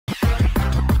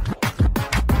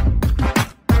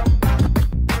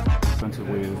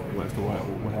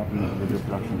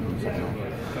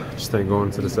just think going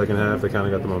into the second half, they kind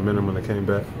of got the momentum when they came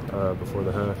back before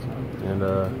the half, and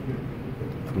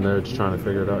from there, just trying to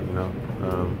figure it out.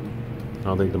 I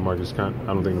don't think DeMarcus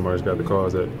got the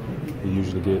calls that he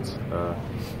usually gets.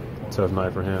 Tough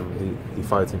night for him. He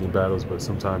fights and he battles, but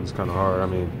sometimes it's kind of hard. I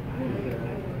mean,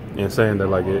 and saying that,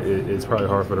 like, it's probably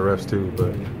hard for the refs too,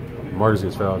 but Marcus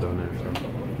gets fouled down there. So.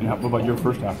 Yeah, what about your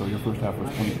first half, though? Your first half was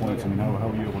 20 points. I mean, how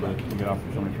were you able to get off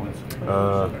for so many points?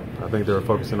 I think they were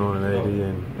focusing on an AD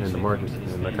and DeMarcus,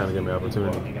 and that kind of gave me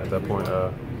opportunity. At that point, I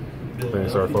think they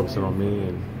started focusing on me,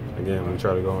 and again, we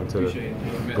tried to go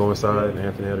inside, and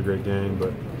Anthony had a great game,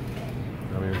 but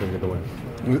I mean, we couldn't get the win.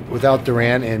 Without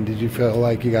Durant, and did you feel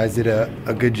like you guys did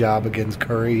a good job against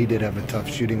Curry? He did have a tough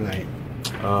shooting night.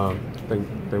 I think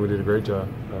we did a great job.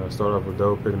 Started off with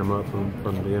Doe, picking him up from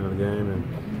the beginning of the game, and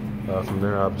from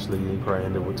there, obviously, he probably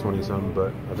ended with 20-something,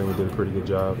 but I think we did a pretty good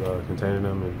job containing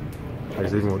him. And I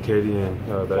guess even with KD,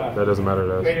 and that doesn't matter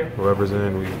to us. Whoever's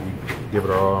in, we give it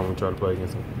our all, and we try to play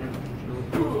against him.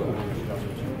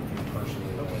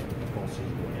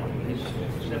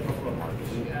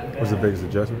 What's the biggest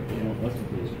adjustment?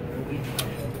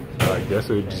 I guess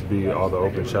it would just be all the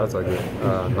open shots I get,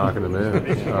 knocking them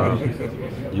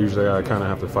in. Usually, I kind of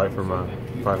have to fight for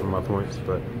my points,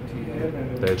 but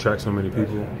they attract so many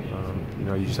people.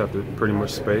 You just have to pretty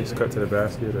much space, cut to the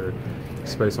basket, or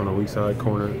space on the weak side,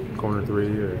 corner three,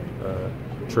 or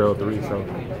trail three. So,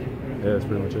 yeah, that's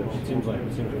pretty much it. It seems like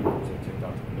people have kicked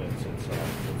off a bit since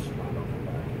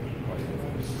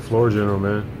Floor general,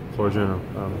 man. Floor general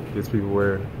gets people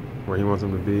where he wants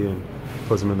them to be and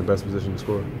puts them in the best position to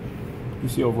score. You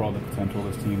see overall the potential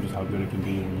of this team, just how good it can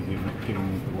be when you give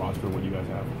the roster what you guys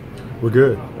have? We're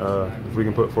good. If we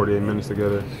can put 48 minutes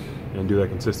together and do that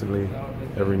consistently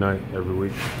every night, every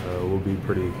week, we'll be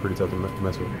pretty tough to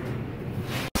mess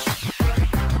with.